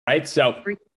right. So,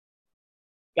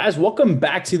 guys, welcome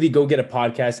back to the Go Get It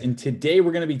podcast. And today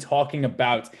we're going to be talking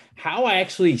about how I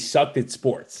actually sucked at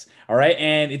sports. All right.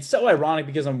 And it's so ironic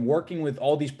because I'm working with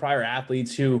all these prior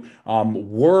athletes who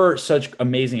were such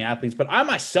amazing athletes, but I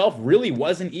myself really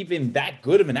wasn't even that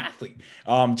good of an athlete.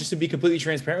 Just to be completely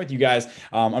transparent with you guys,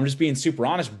 I'm just being super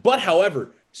honest. But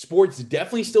however, sports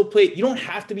definitely still play. You don't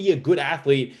have to be a good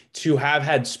athlete to have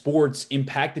had sports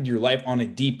impacted your life on a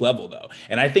deep level, though.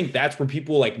 And I think that's where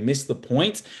people like miss the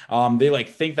point. They like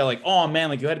think that like, oh man,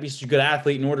 like you had to be such a good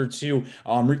athlete in order to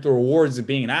reap the rewards of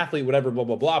being an athlete, whatever, blah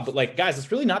blah blah. But like, guys,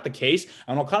 that's really not the case.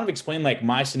 And I'll kind of explain like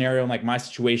my scenario and like my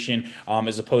situation,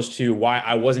 as opposed to why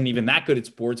I wasn't even that good at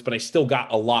sports, but I still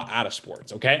got a lot out of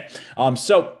sports. Okay,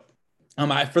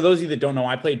 for those of you that don't know,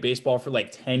 I played baseball for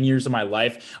like 10 years of my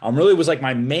life. Really was like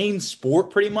my main sport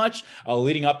pretty much,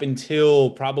 leading up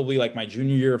until probably like my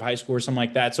junior year of high school or something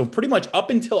like that. So pretty much up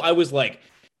until I was like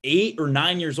 8 or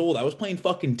 9 years old, I was playing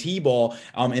fucking t-ball.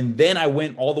 And then I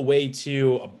went all the way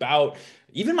to about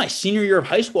even my senior year of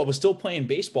high school. I was still playing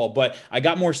baseball, but I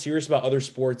got more serious about other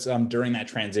sports during that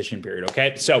transition period.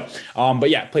 Okay. So, but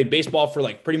yeah, played baseball for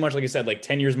like pretty much, like I said, like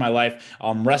 10 years of my life,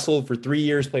 wrestled for 3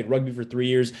 years, played rugby for 3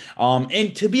 years.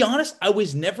 And to be honest, I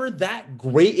was never that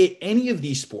great at any of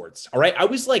these sports. All right. I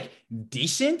was like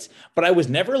decent, but I was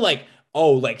never like,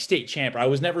 oh, like state champ. I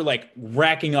was never like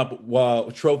racking up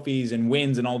trophies and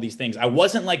wins and all these things. I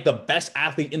wasn't like the best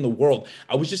athlete in the world.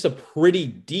 I was just a pretty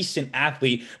decent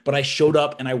athlete, but I showed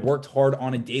up and I worked hard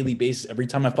on a daily basis every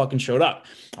time I fucking showed up.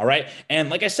 All right. And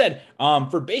like I said,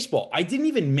 for baseball, I didn't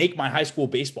even make my high school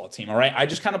baseball team. All right. I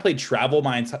just kind of played travel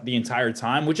the entire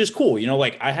time, which is cool. You know,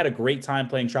 like I had a great time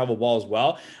playing travel ball as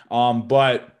well.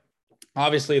 But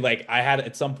obviously like I had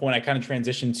at some point I kind of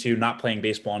transitioned to not playing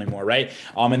baseball anymore, right?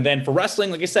 And then for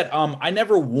wrestling, like I said, I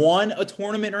never won a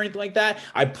tournament or anything like that.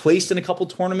 I placed in a couple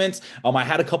tournaments. I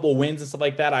had a couple wins and stuff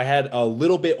like that. I had a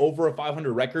little bit over a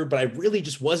 500 record, but I really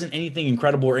just wasn't anything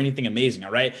incredible or anything amazing.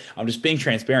 All right, I'm just being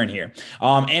transparent here.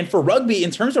 And for rugby,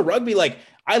 in terms of rugby, like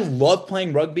I love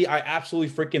playing rugby. I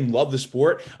absolutely freaking love the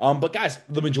sport. But guys,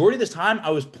 the majority of this time I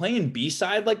was playing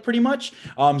B-side, like pretty much.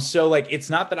 So like it's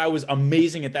not that I was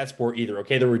amazing at that sport either.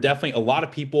 Okay. There were definitely a lot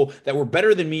of people that were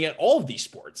better than me at all of these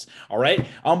sports. All right.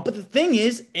 But the thing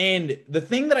is, and the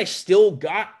thing that I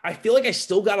feel like I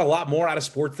still got a lot more out of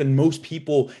sports than most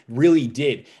people really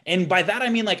did. And by that, I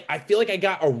mean, like, I feel like I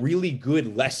got a really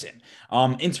good lesson.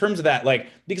 In terms of that, like,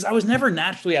 because I was never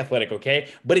naturally athletic, okay?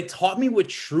 But it taught me what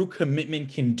true commitment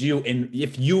can do. And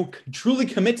if you truly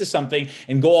commit to something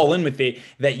and go all in with it,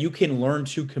 that you can learn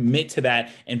to commit to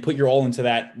that and put your all into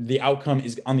that, the outcome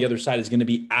is on the other side is going to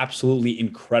be absolutely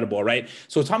incredible, right?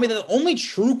 So it taught me that the only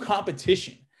true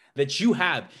competition that you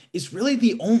have is really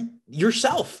the own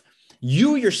yourself.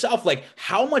 You yourself, like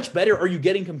how much better are you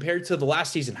getting compared to the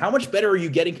last season? How much better are you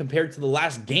getting compared to the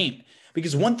last game?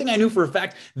 Because one thing I knew for a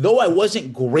fact, though I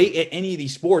wasn't great at any of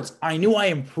these sports, I knew I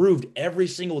improved every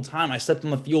single time I stepped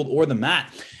on the field or the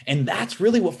mat. And that's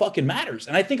really what fucking matters.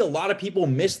 And I think a lot of people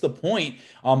miss the point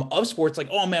of sports. Like,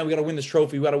 oh man, we got to win this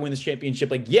trophy. We got to win this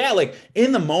championship. Like, yeah, like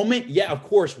in the moment, yeah, of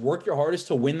course, work your hardest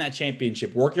to win that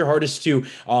championship. Work your hardest to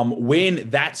win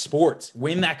that sport,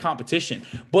 win that competition.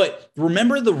 But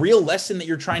remember the real lesson that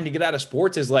you're trying to get out of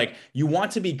sports is like, you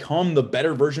want to become the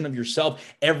better version of yourself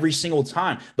every single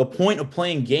time. The point of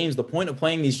playing games, the point of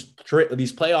playing these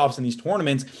playoffs and these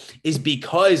tournaments is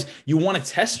because you want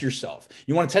to test yourself.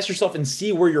 You want to test yourself and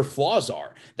see where your flaws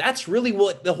are. That's really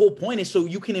what the whole point is, so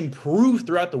you can improve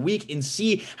throughout the week and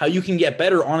see how you can get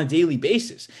better on a daily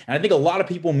basis. And I think a lot of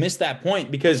people miss that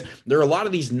point because there are a lot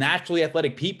of these naturally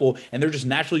athletic people and they're just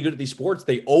naturally good at these sports.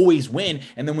 They always win.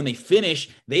 And then when they finish,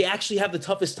 they actually have the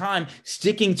toughest time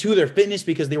sticking to their fitness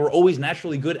because they were always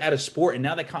naturally good at a sport. And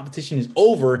now that competition is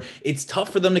over, it's tough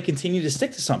for them to continue to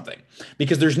stick to something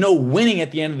because there's no winning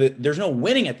at the end of it. There's no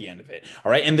winning at the end of it.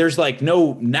 All right. And there's like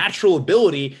no natural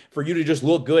ability for you to just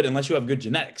look good unless you have good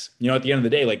genetics. You know, at the end of the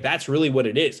day, like that's really what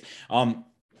it is. And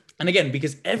again,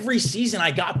 because every season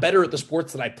I got better at the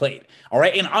sports that I played. All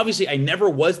right. And obviously I never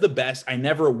was the best. I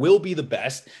never will be the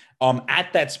best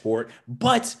at that sport,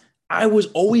 but I was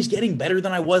always getting better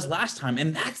than I was last time.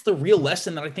 And that's the real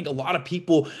lesson that I think a lot of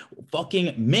people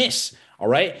fucking miss. All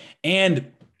right.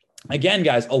 And again,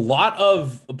 guys, a lot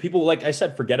of people, like I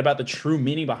said, forget about the true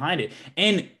meaning behind it.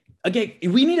 And again,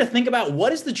 we need to think about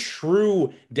what is the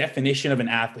true definition of an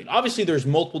athlete. Obviously, there's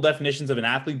multiple definitions of an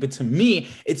athlete, but to me,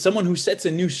 it's someone who sets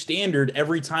a new standard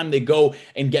every time they go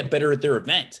and get better at their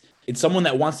event. It's someone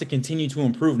that wants to continue to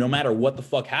improve no matter what the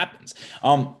fuck happens.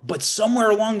 But somewhere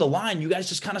along the line, you guys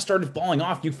just kind of started falling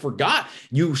off. You forgot.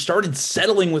 You started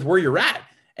settling with where you're at.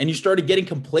 and you started getting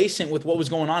complacent with what was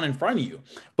going on in front of you.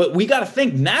 But we got to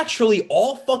think naturally,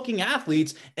 all fucking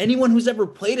athletes, anyone who's ever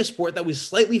played a sport that was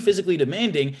slightly physically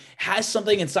demanding, has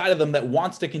something inside of them that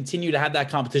wants to continue to have that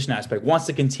competition aspect, wants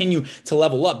to continue to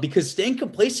level up, because staying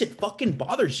complacent fucking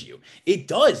bothers you. It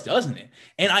does, doesn't it?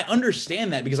 And I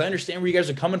understand that, because I understand where you guys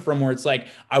are coming from, where it's like,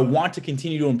 I want to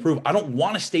continue to improve. I don't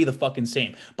want to stay the fucking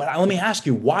same. But let me ask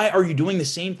you, why are you doing the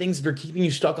same things that are keeping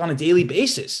you stuck on a daily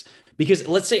basis? Because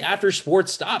let's say after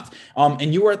sports stopped,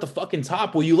 and you were at the fucking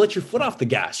top, well, you let your foot off the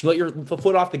gas. You let your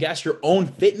foot off the gas, your own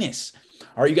fitness.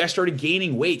 All right, you guys started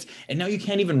gaining weight, and now you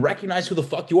can't even recognize who the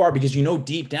fuck you are, because you know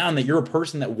deep down that you're a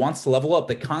person that wants to level up,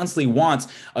 that constantly wants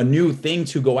a new thing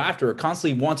to go after,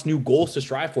 constantly wants new goals to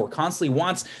strive for, constantly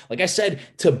wants, like I said,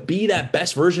 to be that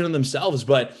best version of themselves.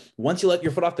 But once you let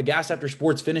your foot off the gas after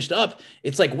sports finished up,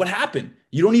 it's like, what happened?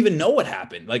 You don't even know what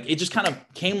happened. Like, it just kind of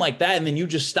came like that, and then you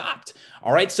just stopped.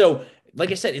 All right, so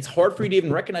like I said, it's hard for you to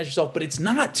even recognize yourself, but it's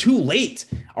not too late.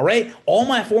 All right. All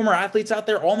my former athletes out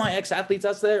there, all my ex-athletes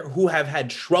out there who have had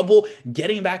trouble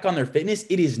getting back on their fitness,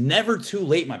 it is never too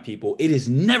late, my people. It is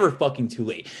never fucking too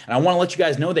late. And I want to let you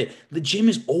guys know that the gym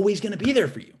is always going to be there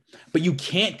for you, but you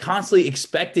can't constantly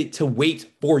expect it to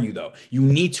wait for you, though. You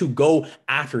need to go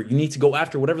after it. You need to go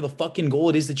after whatever the fucking goal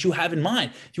it is that you have in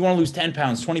mind. If you want to lose 10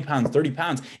 pounds, 20 pounds, 30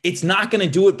 pounds, it's not going to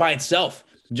do it by itself.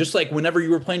 Just like whenever you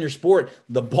were playing your sport,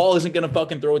 the ball isn't going to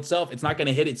fucking throw itself. It's not going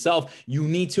to hit itself. You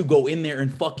need to go in there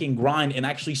and fucking grind and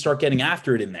actually start getting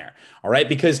after it in there. All right.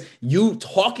 Because you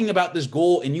talking about this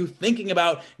goal and you thinking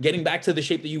about getting back to the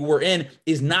shape that you were in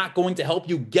is not going to help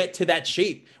you get to that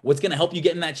shape. What's going to help you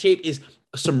get in that shape is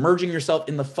submerging yourself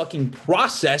in the fucking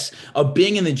process of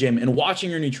being in the gym and watching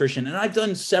your nutrition. And I've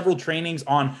done several trainings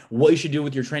on what you should do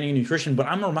with your training and nutrition, but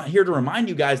I'm here to remind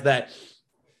you guys that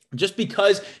just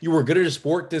because you were good at a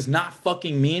sport does not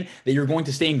fucking mean that you're going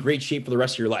to stay in great shape for the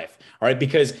rest of your life. All right.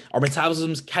 Because our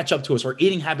metabolisms catch up to us. Our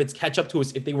eating habits catch up to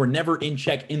us if they were never in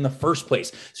check in the first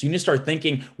place. So you need to start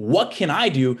thinking, what can I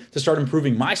do to start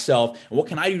improving myself? And what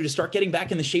can I do to start getting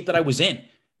back in the shape that I was in?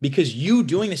 Because you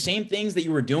doing the same things that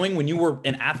you were doing when you were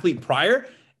an athlete prior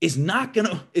is not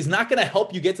gonna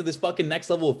help you get to this fucking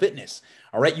next level of fitness.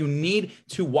 All right. You need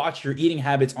to watch your eating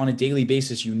habits on a daily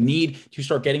basis. You need to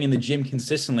start getting in the gym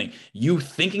consistently. You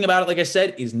thinking about it, like I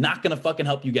said, is not gonna fucking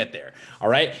help you get there. All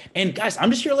right. And guys, I'm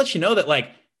just here to let you know that,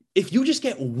 like, if you just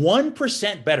get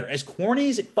 1% better, as corny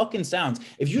as it fucking sounds,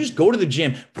 if you just go to the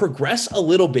gym, progress a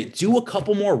little bit, do a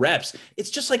couple more reps,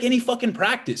 it's just like any fucking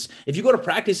practice. If you go to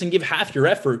practice and give half your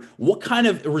effort, what kind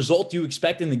of result do you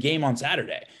expect in the game on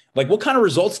Saturday? Like, what kind of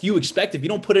results do you expect if you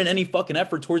don't put in any fucking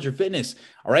effort towards your fitness?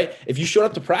 All right. If you showed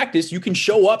up to practice, you can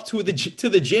show up to the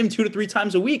gym 2 to 3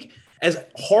 times a week. As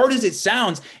hard as it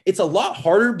sounds, it's a lot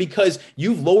harder because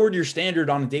you've lowered your standard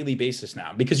on a daily basis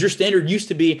now, because your standard used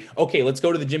to be, okay, let's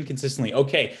go to the gym consistently.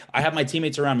 Okay, I have my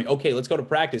teammates around me. Okay, let's go to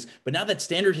practice. But now that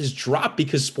standard has dropped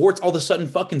because sports all of a sudden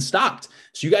fucking stopped.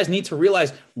 So you guys need to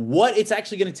realize what it's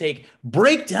actually going to take.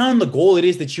 Break down the goal it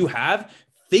is that you have.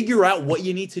 Figure out what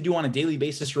you need to do on a daily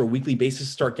basis or a weekly basis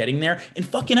to start getting there, and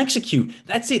fucking execute.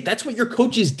 That's it. That's what your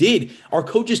coaches did. Our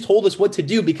coaches told us what to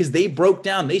do because they broke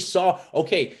down. They saw,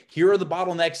 okay, here are the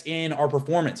bottlenecks in our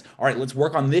performance. All right, let's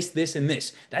work on this, this, and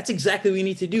this. That's exactly what you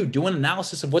need to do. Do an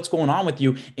analysis of what's going on with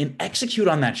you and execute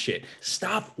on that shit.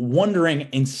 Stop wondering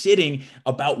and sitting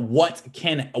about what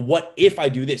if I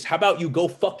do this? How about you go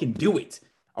fucking do it?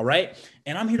 All right.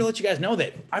 And I'm here to let you guys know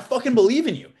that I fucking believe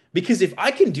in you. Because if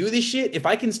I can do this shit, if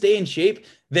I can stay in shape,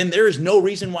 then there is no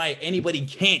reason why anybody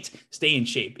can't stay in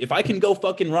shape. If I can go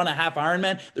fucking run a half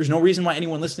Ironman, there's no reason why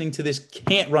anyone listening to this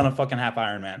can't run a fucking half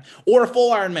Ironman or a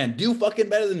full Ironman. Do fucking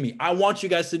better than me. I want you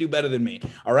guys to do better than me.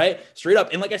 All right? Straight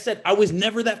up. And like I said, I was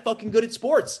never that fucking good at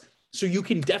sports. So you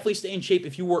can definitely stay in shape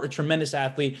if you were a tremendous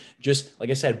athlete. Just like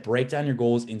I said, break down your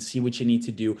goals and see what you need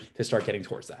to do to start getting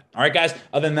towards that. All right, guys.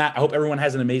 Other than that, I hope everyone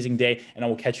has an amazing day, and I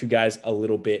will catch you guys a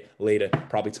little bit later,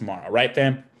 probably tomorrow. All right,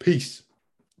 fam? Peace.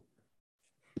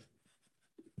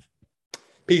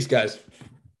 Peace, guys.